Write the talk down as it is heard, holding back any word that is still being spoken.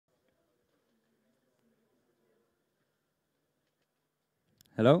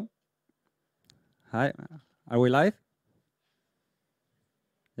Hello? Hi, are we live?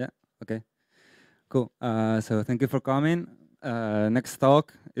 Yeah, okay, cool. So thank you for coming. Next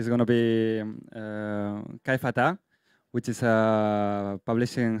talk is going to be Kayfa Ta, which is a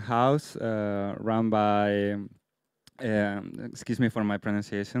publishing house run by, excuse me for my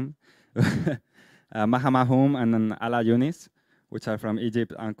pronunciation, Maamoun and then Younis, which are from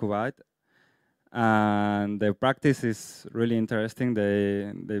Egypt and Kuwait. And their practice is really interesting.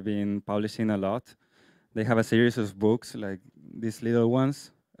 They've been publishing a lot. They have a series of books like these little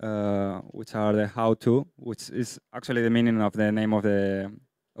ones, which are the how-to, which is actually the meaning of the name of the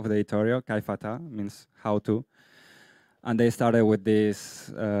editorial. Kayfa Ta means how-to, and they started with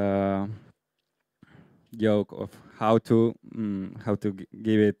this joke of how to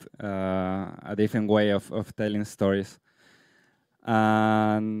give it a different way of telling stories.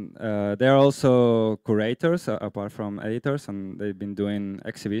 And they're also curators, apart from editors, and they've been doing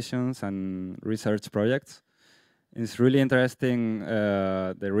exhibitions and research projects. It's really interesting,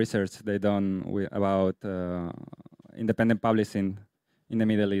 the research they've done about independent publishing in the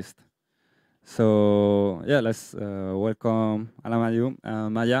Middle East. So yeah, let's welcome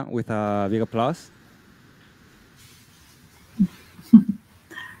Maya with a big applause.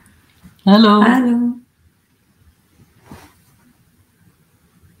 Hello. Hello.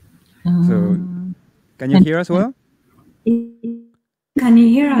 So, can you hear us well? Can you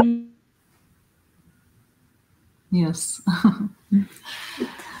hear us? Yes.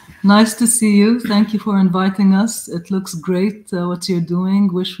 Nice to see you. Thank you for inviting us. It looks great what you're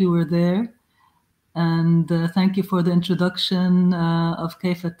doing. Wish we were there. And thank you for the introduction of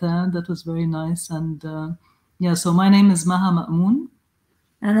Kayfa Ta. That was very nice. And yeah, so my name is Maha Maamoun.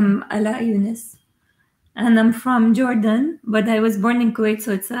 And I'm Younis. And I'm from Jordan, but I was born in Kuwait,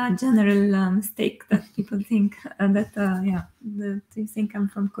 so it's a general mistake that people think that you think I'm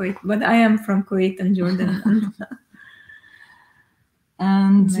from Kuwait, but I am from Kuwait and Jordan.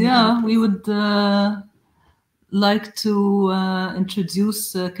 And yeah, we would like to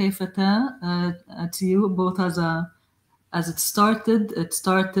introduce Kayfa Ta to you both as it started. It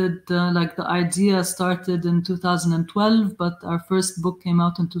started like the idea started in 2012, but our first book came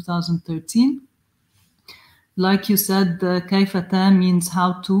out in 2013. Like you said, Kayfa Ta means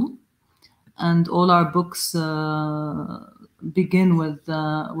how to, and all our books begin with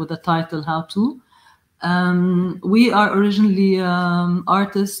the title how to. We are originally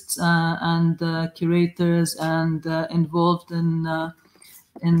artists and curators and involved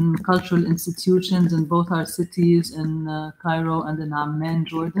in cultural institutions in both our cities, in Cairo and in Amman,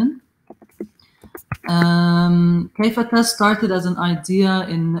 Jordan. Kayfa Ta started as an idea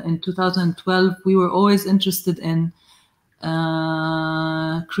in 2012. We were always interested in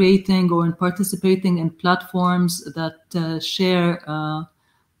creating or in participating in platforms that share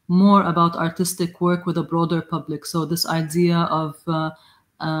more about artistic work with a broader public. So this idea of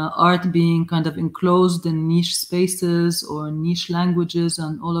art being kind of enclosed in niche spaces or niche languages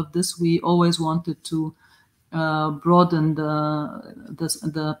and all of this, we always wanted to broaden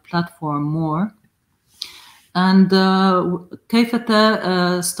the platform more. And Kayfa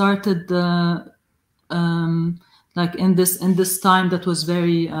Ta started like in this time that was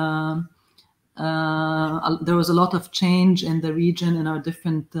very there was a lot of change in the region in our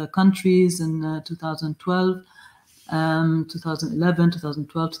different countries in 2012, 2011,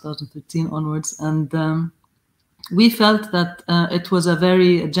 2012, 2013 onwards, and we felt that it was a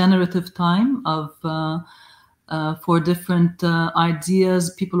very generative time of for different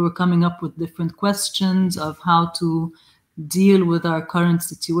ideas. People were coming up with different questions of how to deal with our current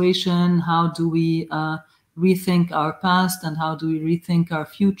situation. How do we rethink our past, and how do we rethink our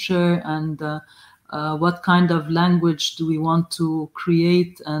future, and what kind of language do we want to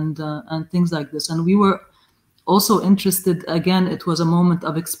create, and things like this. And we were also interested, again, it was a moment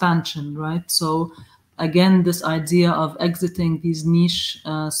of expansion, right? So again, this idea of exiting these niche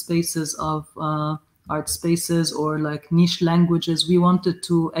spaces of art spaces or like niche languages, we wanted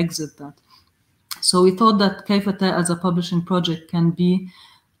to exit that. So we thought that Kayfa Ta as a publishing project can be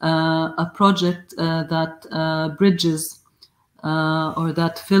a project that bridges or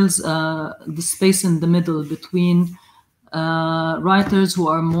that fills the space in the middle between writers who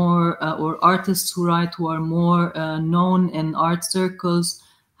are more, or artists who write who are more known in art circles.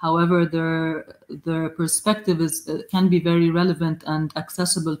 However, their perspective can be very relevant and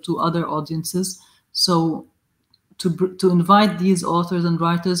accessible to other audiences. So to invite these authors and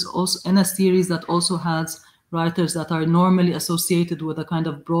writers also in a series that also has writers that are normally associated with a kind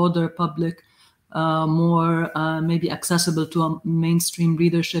of broader public, more maybe accessible to a mainstream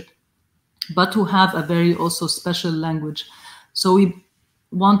readership, but who have a very also special language. So we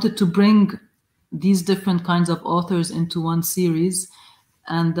wanted to bring these different kinds of authors into one series,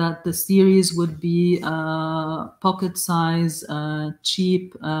 and that the series would be pocket size,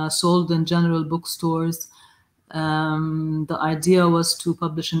 cheap, sold in general bookstores. The idea was to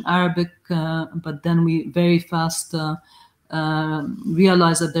publish in Arabic, but then we very fast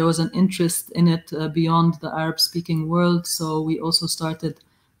realized that there was an interest in it beyond the Arab-speaking world. So we also started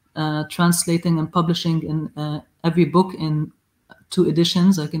translating and publishing in every book in 2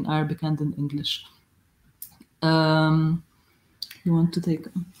 editions, like in Arabic and in English. You want to take?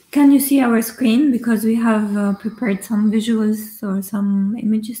 Can you see our screen? Because we have prepared some visuals or some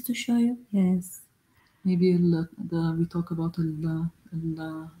images to show you. Yes. Maybe we talk about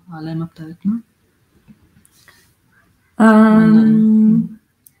العلامة بتاعتنا.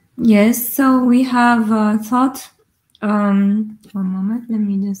 Yes, so we have thought. One moment, let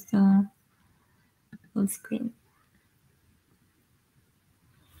me just full screen.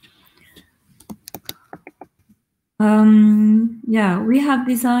 Yeah, we have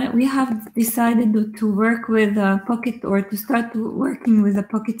decided to work with a pocket, or to start working with a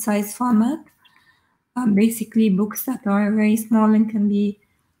pocket-sized format. Basically, books that are very small and can be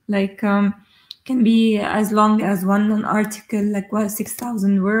like can be as long as one article, like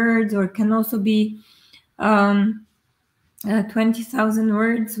 6,000 words, or can also be 20,000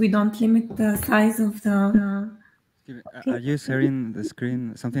 words. We don't limit the size of the. Are you sharing the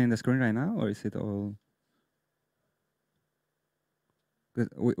screen, something in the screen right now, or is it all?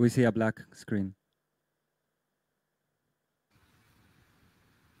 We see a black screen.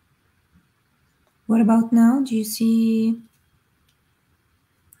 What about now? Do you see?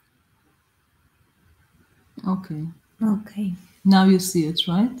 Okay. Okay. Now you see it,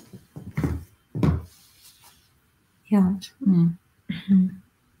 right? Yeah.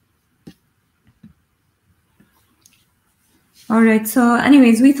 All right. So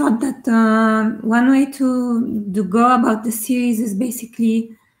anyways, we thought that one way to go about the series is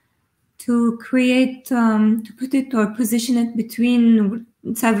basically to create, to put it or position it between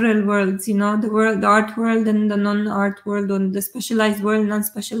several worlds, you know, the art world and the non-art world, or the specialized world,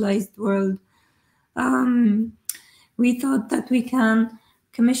 non-specialized world. We thought that we can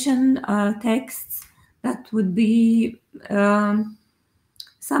commission texts that would be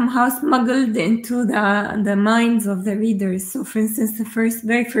somehow smuggled into the minds of the readers. So, for instance, the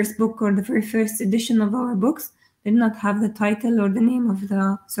very first book, or the very first edition of our books, did not have the title or the name of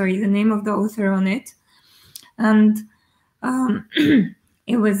the author on it, and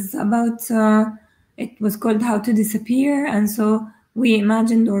it was about it was called How to Disappear, and so we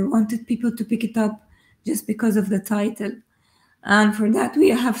imagined or wanted people to pick it up just because of the title. And for that, we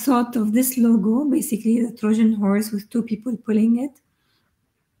have thought of this logo, basically the Trojan horse with 2 people pulling it.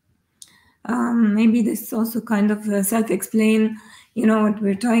 Maybe this also kind of self-explain, you know, what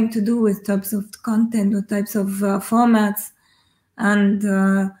we're trying to do with types of content or types of formats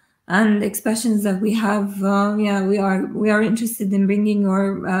and expressions that we have. Yeah, we are interested in bringing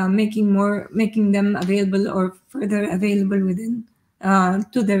or making them available or further available within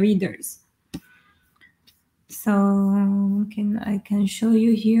to the readers. So I can show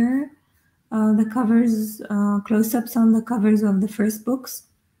you here the covers, close-ups on the covers of the first books.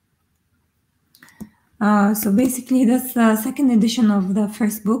 So basically, that's the second edition of the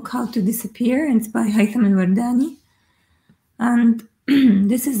first book, How to Disappear, and it's by Haytham al-Wardani. And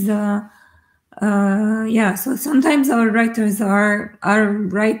this is yeah. So sometimes our writers are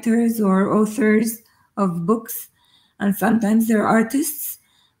writers or authors of books, and sometimes they're artists.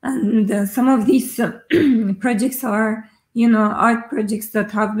 And some of these projects are, you know, art projects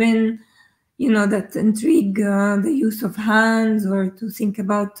that have been, you know, that intrigue the use of hands, or to think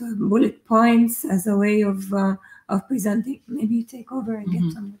about bullet points as a way of presenting. Maybe you take over and get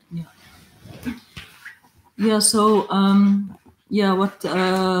some. Yeah. Yeah. So yeah, what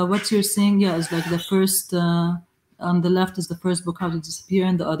you're saying, yeah, is like the first on the left is the first book, How to Disappear,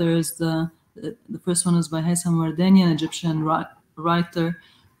 and the other is the first one is by Haytham al-Wardani, an Egyptian writer.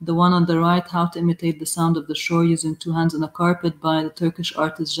 The one on the right, How to Imitate the Sound of the Shore Using 2 Hands on a Carpet, by the Turkish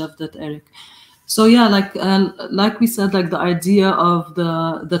artist Cevdet Erik. So yeah, like we said, like the idea of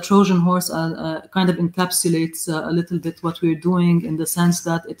the Trojan horse kind of encapsulates a little bit what we're doing, in the sense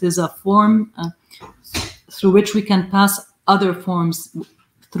that it is a form through which we can pass other forms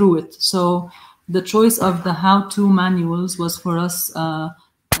through it. So the choice of the how-to manuals was for us a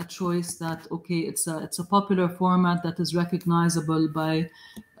choice that, okay, it's a popular format that is recognizable by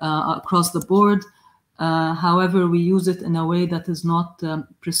across the board. However, we use it in a way that is not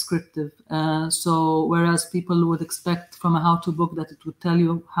prescriptive. So whereas people would expect from a how-to book that it would tell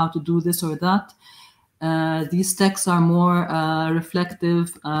you how to do this or that, These texts are more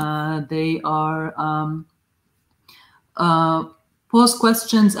reflective. They are pose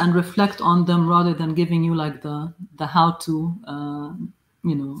questions and reflect on them rather than giving you like the how-to,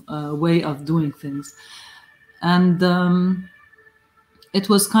 way of doing things. And it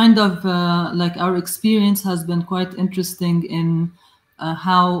was kind of like our experience has been quite interesting in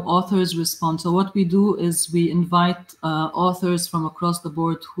how authors respond. So what we do is we invite authors from across the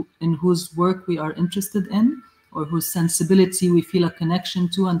board in whose work we are interested in, or whose sensibility we feel a connection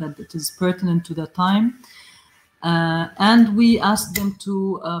to and that it is pertinent to the time. And we ask them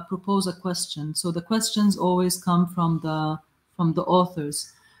to propose a question. So the questions always come from the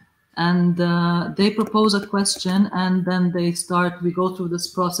authors. And they propose a question, and then we go through this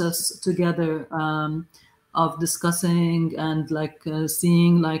process together of discussing and like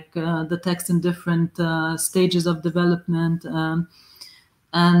seeing like the text in different stages of development.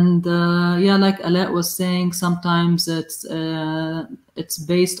 Yeah, like Alette was saying, sometimes it's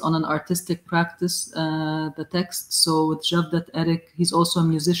based on an artistic practice, the text. So with Javdat Eric, he's also a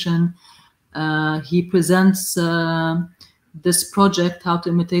musician. He presents this project, How to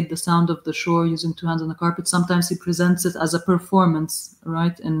Imitate the Sound of the Shore Using Two Hands on the Carpet. Sometimes he presents it as a performance,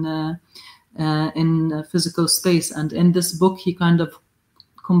 right, in physical space. And in this book, he kind of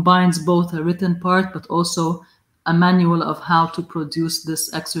combines both a written part, but also a manual of how to produce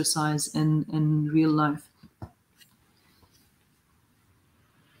this exercise in real life.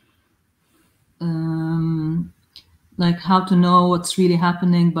 Like How to Know What's Really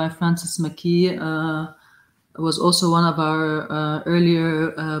Happening by Francis McKee was also one of our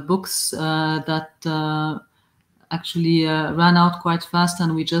earlier books that actually ran out quite fast,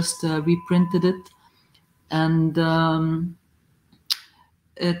 and we just reprinted it. And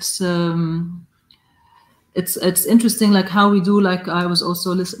it's interesting, like how we do. Like I was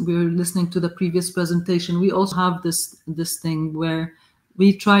also we were listening to the previous presentation. We also have this thing where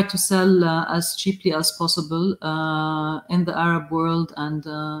we try to sell as cheaply as possible in the Arab world and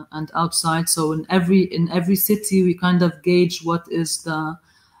outside. So in every city, we kind of gauge what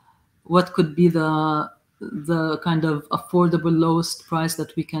could be the kind of affordable lowest price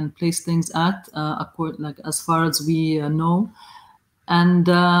that we can place things at, like as far as we know, and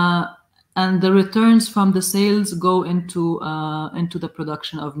the returns from the sales go into the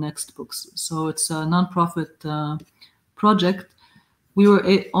production of next books. So it's a non-profit project. We were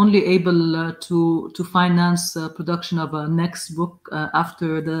only able to finance production of a next book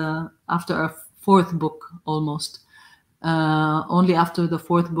after our fourth book almost. Only after the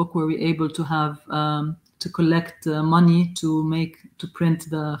fourth book were we able to have to collect money to print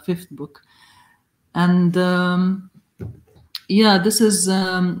the fifth book. And yeah, this is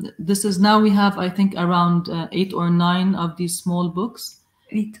now we have, I think, around 8 or 9 of these small books.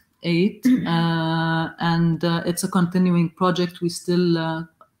 8. And it's a continuing project. We still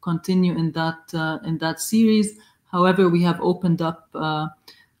continue in that series. However, we have opened up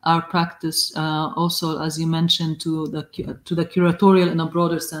our practice also, as you mentioned, to the curatorial in a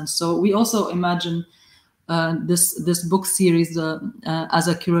broader sense. So we also imagine this book series as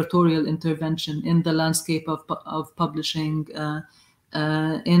a curatorial intervention in the landscape of publishing,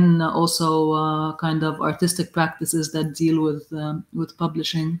 in also kind of artistic practices that deal with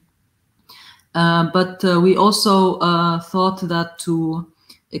publishing. But we also thought that to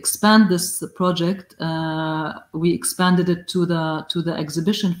expand this project, we expanded it to the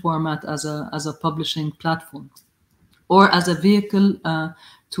exhibition format as a publishing platform, or as a vehicle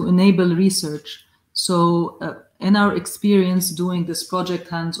to enable research. So in our experience doing this project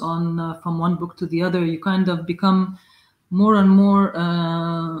hands-on from one book to the other, you kind of become more and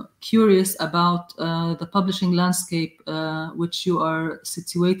more curious about the publishing landscape which you are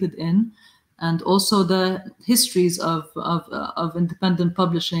situated in, and also the histories of independent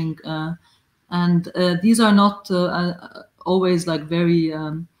publishing. And these are not always like very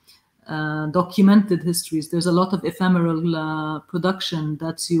documented histories. There's a lot of ephemeral production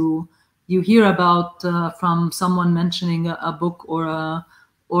that you hear about from someone mentioning a book or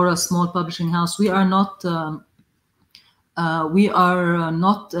a small publishing house. We are not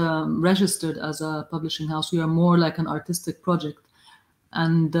registered as a publishing house. We are more like an artistic project.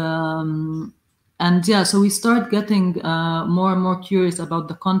 And yeah, so we start getting more and more curious about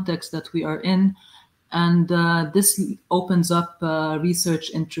the context that we are in, and this opens up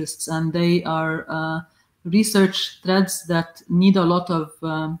research interests, and they are research threads that need a lot of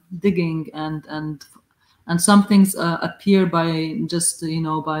digging, and some things appear by just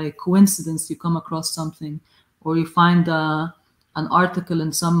by coincidence. You come across something, or you find an article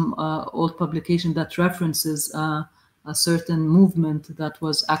in some old publication that references a certain movement that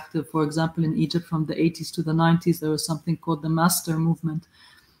was active. For example, in Egypt from the 80s to the 90s, there was something called the Master Movement,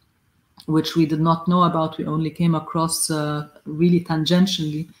 which we did not know about. We only came across really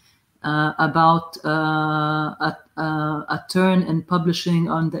tangentially about a turn in publishing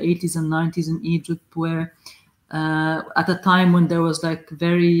on the 80s and 90s in Egypt, where at a time when there was like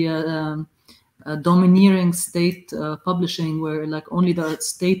very domineering state publishing, where like only the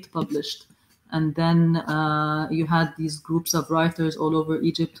state published. And then you had these groups of writers all over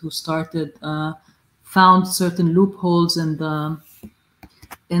Egypt who started, found certain loopholes in the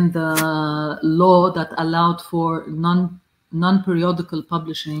law that allowed for non-periodical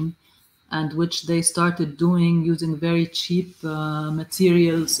publishing, and which they started doing using very cheap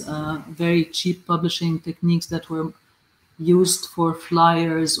materials, very cheap publishing techniques that were used for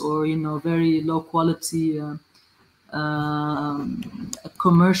flyers or, you know, very low quality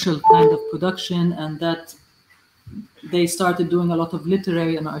commercial kind of production, and that they started doing a lot of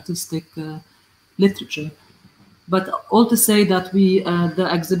literary and artistic literature. But all to say that the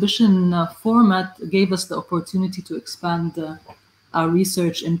exhibition format gave us the opportunity to expand our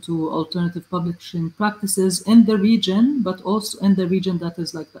research into alternative publishing practices in the region, but also in the region that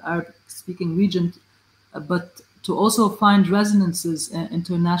is like the Arabic-speaking region, but to also find resonances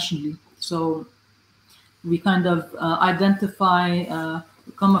internationally. So we kind of identify,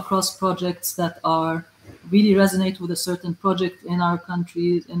 come across projects that are really resonate with a certain project in our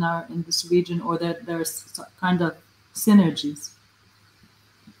country, in this region, or that there's kind of synergies.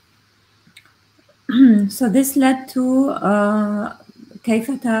 So this led to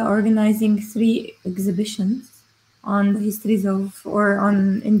Kayfa Ta organizing 3 exhibitions on the histories of, or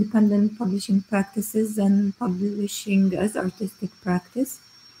on independent publishing practices and publishing as artistic practice.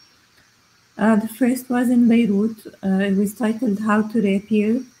 The first was in Beirut. It was titled How to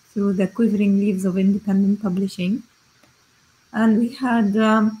Reappear Through the Quivering Leaves of Independent Publishing. And we had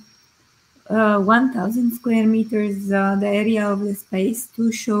 1,000 square meters, the area of the space,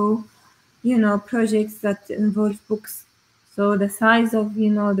 to show, you know, projects that involve books. So the size of,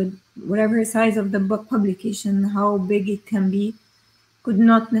 you know, whatever size of the book publication, how big it can be, could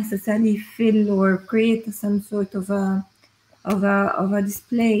not necessarily fill or create some sort of a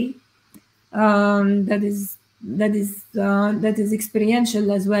display that is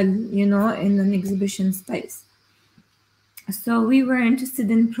experiential as well, you know, in an exhibition space. So we were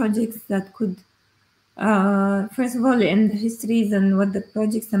interested in projects that could, first of all, in the histories and what the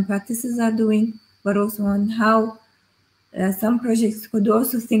projects and practices are doing, but also on how some projects could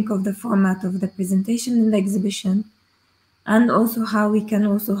also think of the format of the presentation in the exhibition, and also how we can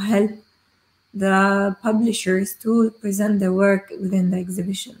also help the publishers to present their work within the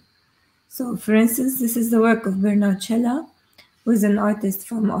exhibition. So, for instance, this is the work of Bernard Cella, who is an artist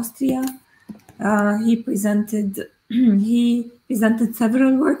from Austria. He presented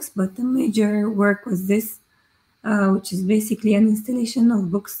several works, but the major work was this, which is basically an installation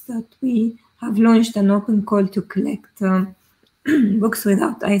of books that we have launched an open call to collect books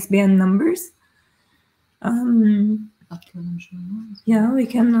without ISBN numbers. Yeah, we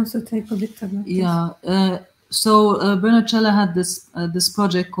can also type a bit about this. Yeah. So Bernard Cella had this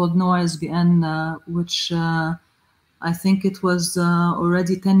project called No ISBN, which I think it was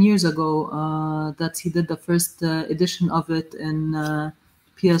already 10 years ago that he did the first edition of it in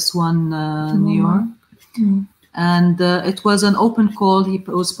PS1 New York. Mm. And it was an open call. He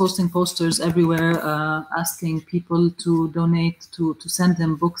was posting posters everywhere asking people to donate, to send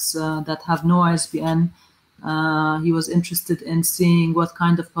him books that have no ISBN. He was interested in seeing what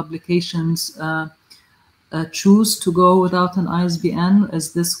kind of publications choose to go without an ISBN.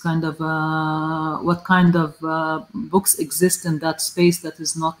 Is this kind of what kind of books exist in that space that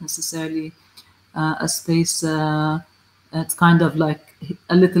is not necessarily a space, it's kind of like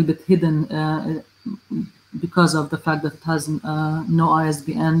a little bit hidden because of the fact that it has no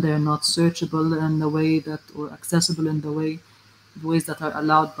ISBN. They're not searchable in the way that, or accessible in the ways that are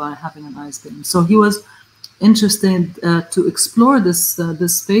allowed by having an ISBN. So he was interested to explore this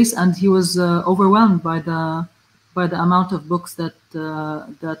space, and he was overwhelmed by the amount of books that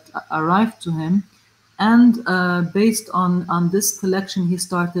arrived to him. And based on this collection, he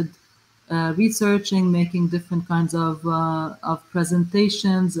started researching, making different kinds of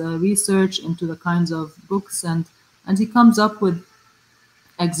presentations, research into the kinds of books, and he comes up with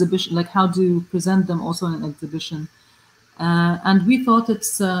exhibition, like how to present them also in an exhibition. And we thought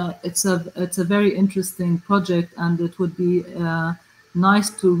it's a very interesting project, and it would be nice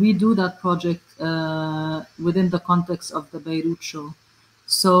to redo that project within the context of the Beirut show.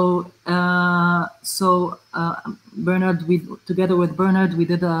 So Bernard, together with Bernard, we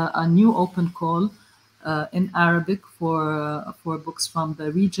did a new open call in Arabic for books from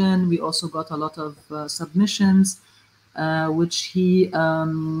the region. We also got a lot of submissions, which he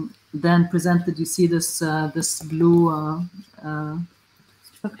then presented. You see this this blue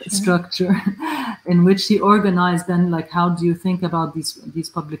structure in which he organized then, like, how do you think about these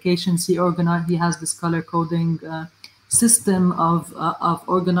publications? He has this color coding system of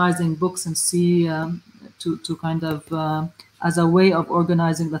organizing books, and see to kind of as a way of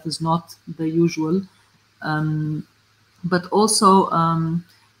organizing that is not the usual. But also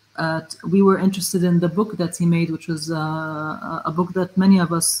we were interested in the book that he made, which was a book that many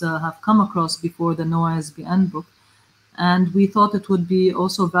of us have come across before, the No ISBN book. And we thought it would be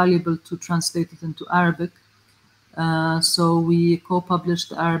also valuable to translate it into Arabic. So we co-published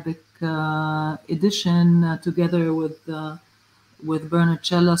the Arabic edition together with Bernard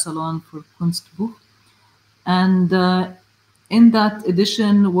Cella, Salon für Kunstbuch. And in that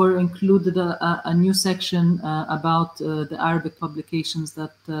edition were included a new section about the Arabic publications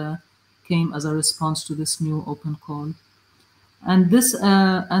that came as a response to this new open call. And this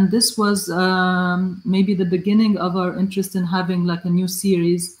was maybe the beginning of our interest in having like a new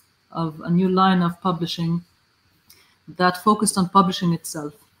series of a new line of publishing that focused on publishing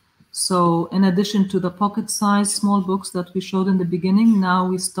itself. So in addition to the pocket-sized small books that we showed in the beginning, now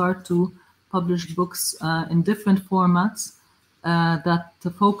we start to publish books in different formats that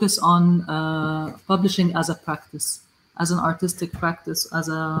focus on publishing as a practice, as an artistic practice, as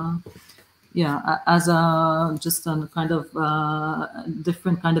a just a kind of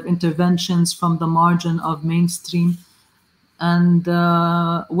different kind of interventions from the margin of mainstream. And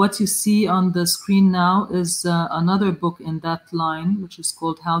what you see on the screen now is another book in that line, which is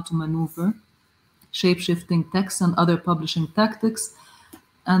called How to Maneuver, Shapeshifting Texts and Other Publishing Tactics.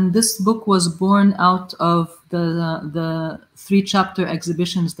 And this book was born out of the 3-chapter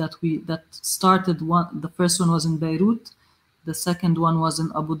exhibitions that started. The first one was in Beirut, the second one was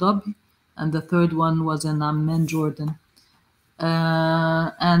in Abu Dhabi, and the third one was in Amman, Jordan.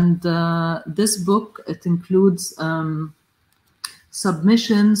 This book, it includes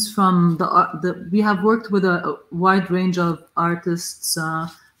submissions from we have worked with a wide range of artists,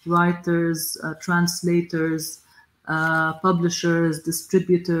 writers, translators, publishers,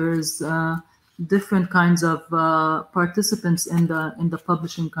 distributors, different kinds of participants in the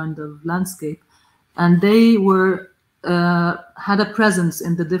publishing kind of landscape, and they were had a presence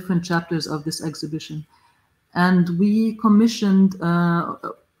in the different chapters of this exhibition. And we commissioned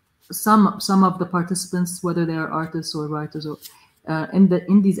some of the participants, whether they are artists or writers, or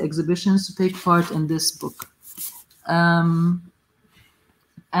in these exhibitions, to take part in this book.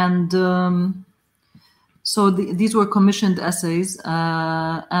 So these were commissioned essays,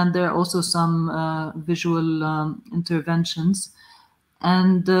 and there are also some visual interventions.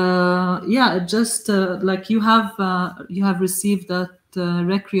 And it just like you have received at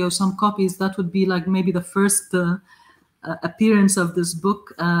Recreo some copies. That would be like maybe the first appearance of this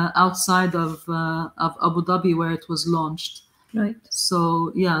book outside of Abu Dhabi, where it was launched. Right.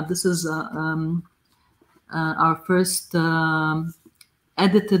 So yeah, this is our first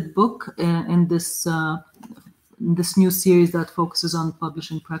edited book in this new series that focuses on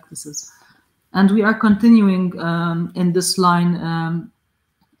publishing practices. And we are continuing in this line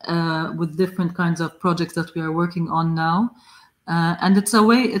with different kinds of projects that we are working on now. And it's a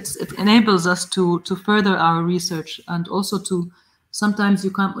way, it enables us to further our research, and also to sometimes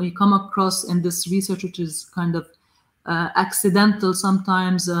you come across in this research, which is kind of accidental.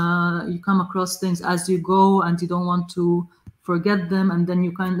 Sometimes you come across things as you go and you don't want to forget them, and then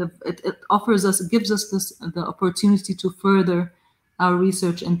you kind of, it gives us the opportunity to further our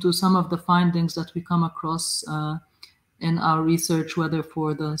research into some of the findings that we come across in our research, whether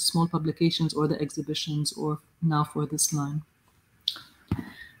for the small publications or the exhibitions, or now for this line.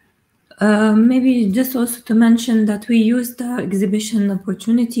 Maybe just also to mention that we used the exhibition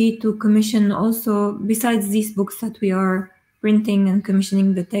opportunity to commission also, besides these books that we are printing and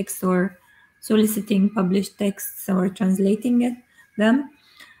commissioning the text or soliciting published texts or translating them,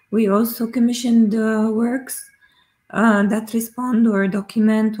 we also commissioned works that respond or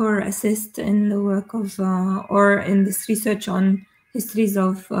document or assist in the work of or in this research on histories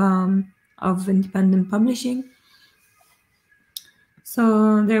of independent publishing.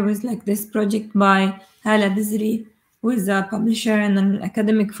 So there was like this project by Hala Bizri, who is a publisher and an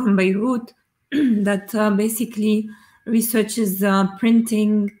academic from Beirut, that basically researches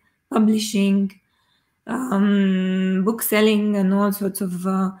printing, publishing, book selling, and all sorts of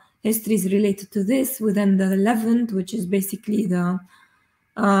histories related to this within the Levant, which is basically the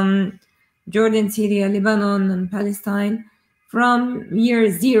Jordan, Syria, Lebanon, and Palestine, from year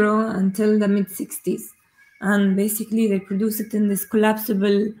 0 until the mid-60s. And basically they produce it in this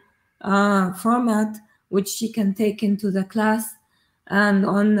collapsible format, which she can take into the class, and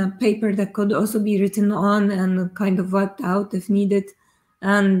on a paper that could also be written on and kind of wiped out if needed,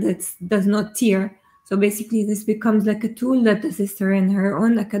 and it does not tear. So basically this becomes like a tool that assists her in her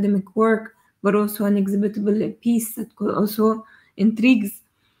own academic work, but also an exhibitable piece that could also intrigues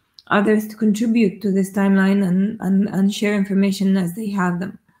others to contribute to this timeline and share information as they have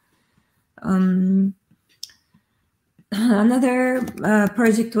them. Another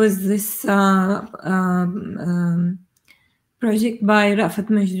project was this project by Rafat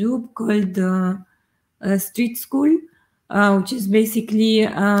Majdoub called Street School, which is basically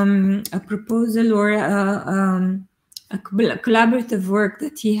a proposal or a collaborative work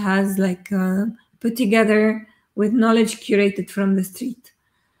that he has like put together with knowledge curated from the street.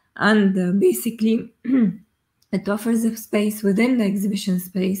 And basically it offers a space within the exhibition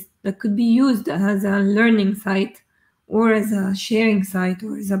space that could be used as a learning site or as a sharing site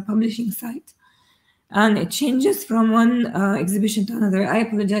or as a publishing site. And it changes from one exhibition to another. I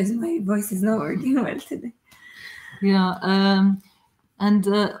apologize, my voice is not working well today. Yeah,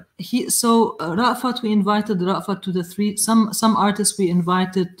 Rafat, we invited Rafat to the some artists we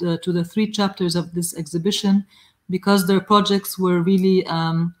invited to the 3 chapters of this exhibition because their projects were really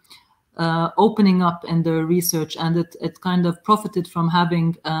opening up in their research, and it kind of profited from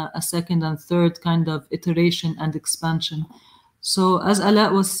having a second and third kind of iteration and expansion. So as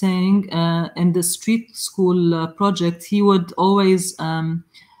Ala was saying, in the street school project, he would always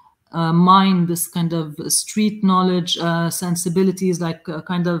mine this kind of street knowledge, sensibilities, like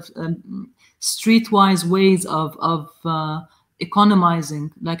kind of streetwise ways of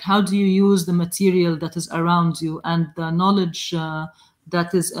economizing. Like, how do you use the material that is around you and the knowledge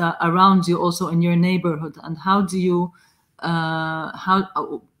that is around you also in your neighborhood, and how do you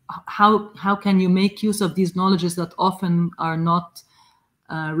how can you make use of these knowledges that often are not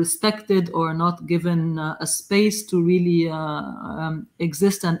respected or not given a space to really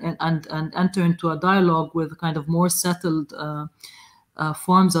exist and enter into a dialogue with kind of more settled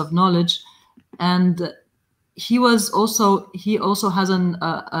forms of knowledge. And he also has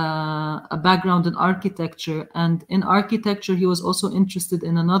a background in architecture, and in architecture he was also interested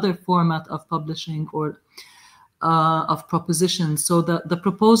in another format of publishing or of propositions. So the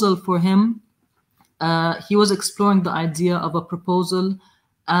proposal for him, he was exploring the idea of a proposal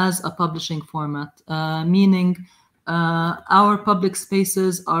as a publishing format, meaning our public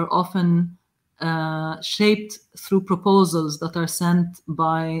spaces are often shaped through proposals that are sent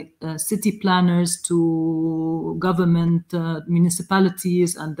by city planners to government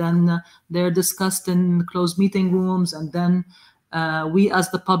municipalities, and then they're discussed in closed meeting rooms, and then we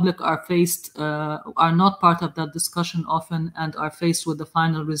as the public are not part of that discussion often and are faced with the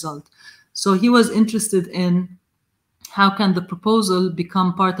final result. So he was interested in how can the proposal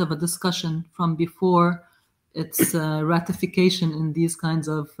become part of a discussion from before its ratification in these kinds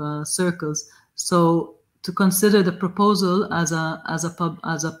of circles. So to consider the proposal as a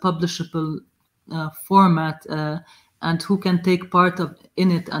publishable format, and who can take part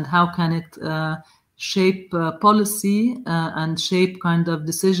in it, and how can it shape policy and shape kind of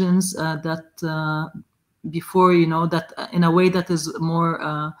decisions that before, that in a way that is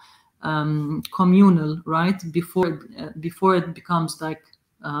more communal, right? Before it becomes like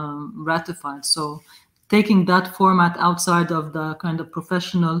ratified. So taking that format outside of the kind of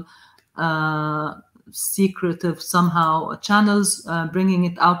professional, secretive somehow channels, bringing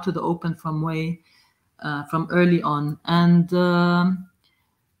it out to the open from early on. And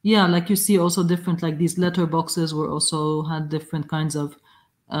yeah, like you see also different, like these letterboxes were also had different kinds of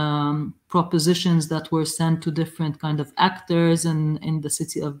propositions that were sent to different kind of actors in the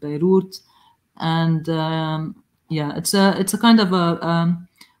city of Beirut. And yeah, it's a kind of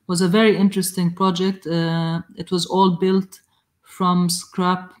was a very interesting project. It was all built from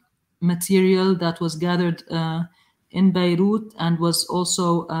scrap material that was gathered in Beirut, and was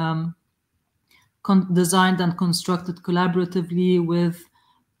also designed and constructed collaboratively with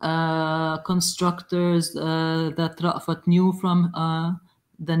constructors that Rafat knew from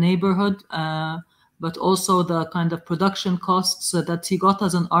the neighborhood, but also the kind of production costs that he got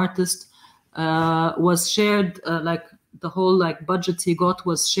as an artist was shared, like the whole like budget he got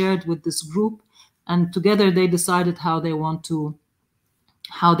was shared with this group, and together they decided how they want to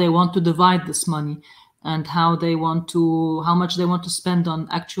divide this money, and how much they want to spend on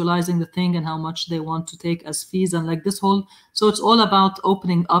actualizing the thing, and how much they want to take as fees, and like this whole. So it's all about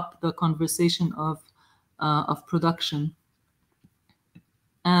opening up the conversation of production.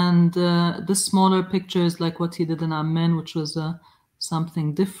 And the smaller pictures, like what he did in Amman, which was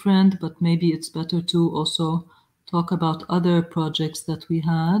something different, but maybe it's better to also talk about other projects that we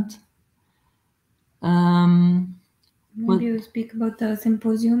had. Maybe you speak about the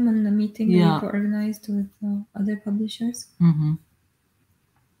symposium and the meeting that you've organized with other publishers. Mm-hmm.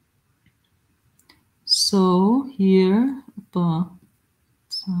 So here,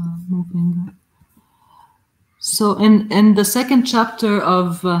 moving. So in the second chapter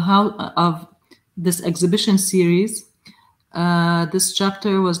of of this exhibition series, this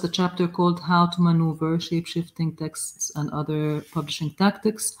chapter was the chapter called "How to Maneuver Shape-Shifting Texts and Other Publishing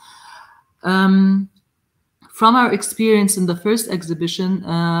Tactics." From our experience in the first exhibition,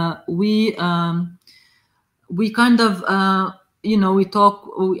 we kind of we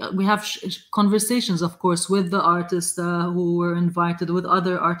have conversations, of course, with the artists who were invited, with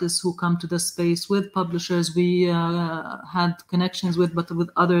other artists who come to the space, with publishers we had connections with, but with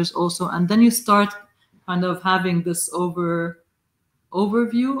others also. And then you start kind of having this overview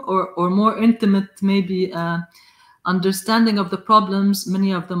or more intimate, maybe, understanding of the problems.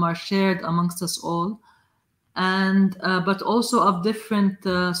 Many of them are shared amongst us all. And but also of different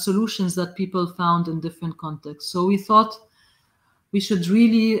solutions that people found in different contexts. So we thought we should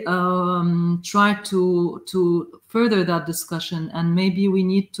really try to further that discussion, and maybe we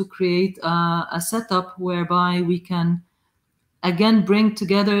need to create a setup whereby we can again bring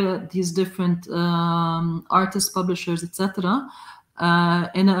together these different artists, publishers, etc.,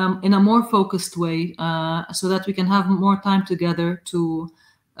 in a more focused way, so that we can have more time together to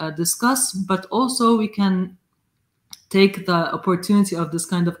discuss, but also we can take the opportunity of this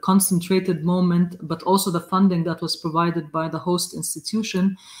kind of concentrated moment, but also the funding that was provided by the host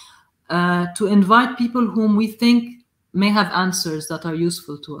institution, to invite people whom we think may have answers that are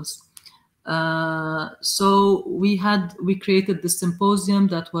useful to us. So we created this symposium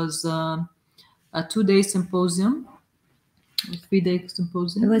that was a 2-day symposium, a 3-day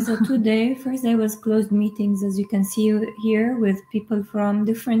symposium. It was a 2-day. First day was closed meetings, as you can see here, with people from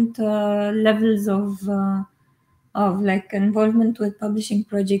different levels of like involvement with publishing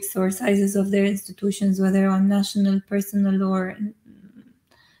projects or sizes of their institutions, whether on national, personal, or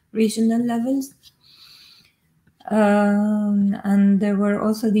regional levels. And there were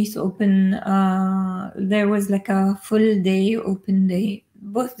also these open, there was like a full day, open day.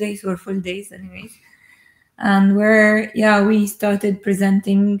 Both days were full days anyways. And where, we started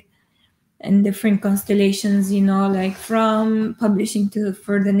presenting in different constellations, like from publishing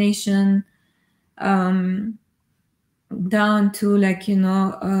for the nation, down to like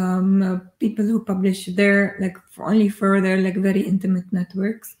people who publish their like only for their like very intimate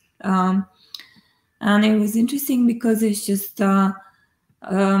networks, and it was interesting because it's just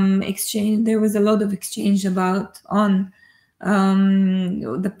exchange. There was a lot of exchange on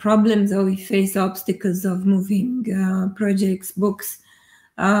the problems that we face, obstacles of moving projects, books.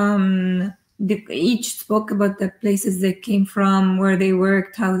 Each spoke about the places they came from, where they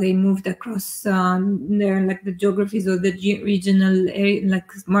worked, how they moved across their like the geographies or the regional like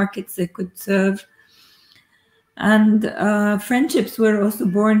markets they could serve. And friendships were also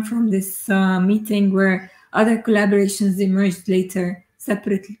born from this meeting, where other collaborations emerged later,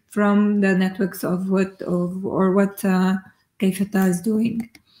 separate from the networks of what Kayfa Ta is doing.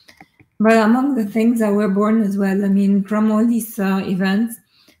 But among the things that were born as well, I mean, from all these events,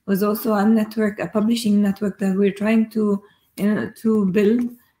 was also a publishing network that we're trying to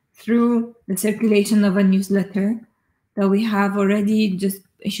build through the circulation of a newsletter that we have already just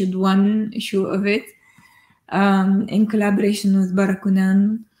issued one issue of it, in collaboration with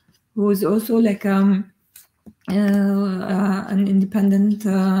Barakunan, who is also like an independent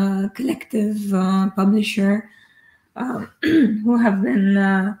collective publisher, who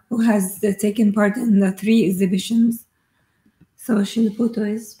has taken part in the 3 exhibitions. So Shilputo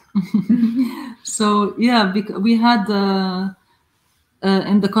is. So we had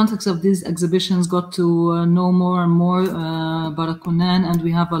in the context of these exhibitions got to know more and more Barakunan, and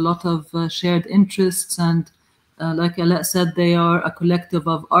we have a lot of shared interests. And like Ala said, they are a collective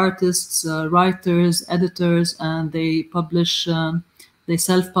of artists, writers, editors, and they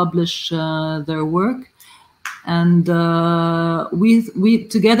self-publish their work. And we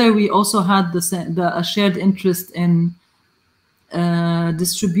together we also had a shared interest in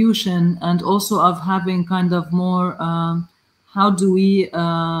distribution, and also of having kind of more how do we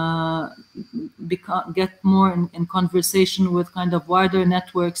get more in conversation with kind of wider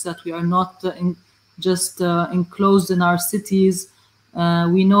networks, that we are not just enclosed in our cities.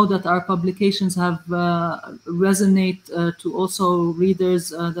 We know that our publications have resonate to also readers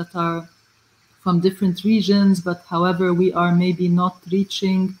that are from different regions, but however, we are maybe not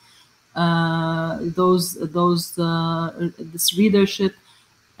reaching this readership.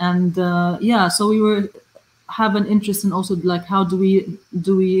 And yeah, so we have an interest in also like how do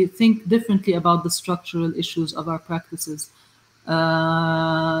we think differently about the structural issues of our practices,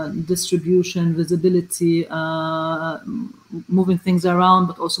 distribution, visibility, moving things around,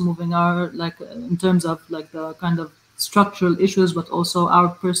 but also moving our in terms of like the kind of structural issues, but also our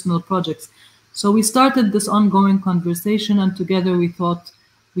personal projects. So we started this ongoing conversation, and together we thought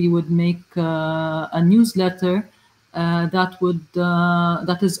we would make a newsletter that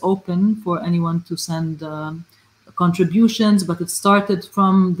is open for anyone to send contributions, but it started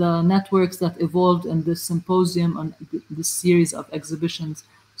from the networks that evolved in this symposium on this series of exhibitions.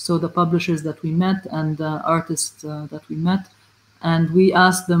 So the publishers that we met and the artists that we met, and we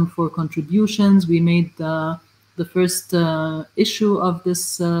asked them for contributions. We made the first issue of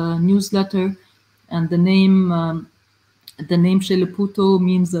this newsletter, and the name Sheleputo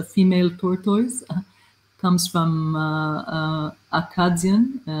means a female tortoise. Comes from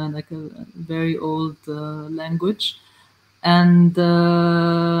Akkadian, like a very old language. And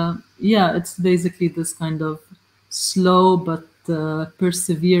yeah, it's basically this kind of slow but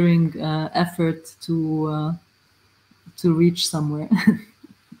persevering effort to reach somewhere.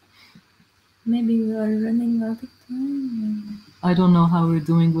 Maybe we are running out of time. I don't know how we're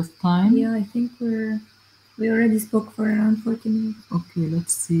doing with time. Yeah, I think we already spoke for around 40 minutes. Okay,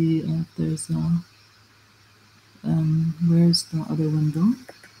 let's see if there's a... where's the other window?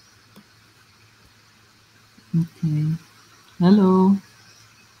 Okay. Hello.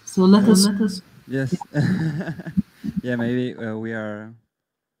 So let us. Yes. Yeah, maybe we are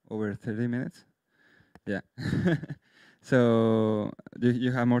over 30 minutes. Yeah. So do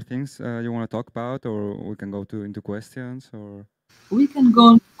you have more things you want to talk about, or we can go into questions, or? We can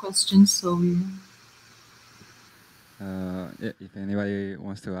go into questions. So we. Yeah, if anybody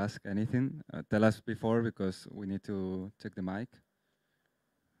wants to ask anything, tell us before, because we need to check the mic.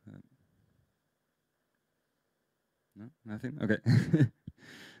 No, nothing? Okay.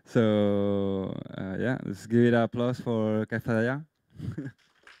 So, yeah, let's give it an applause for Kayfa Ta.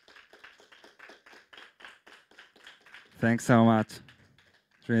 Thanks so much.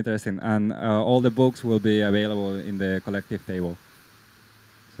 It's really interesting. And all the books will be available in the collective table.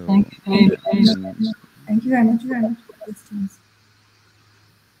 So, thank you very much. Thank you very much for questions.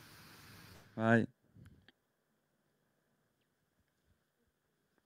 Bye.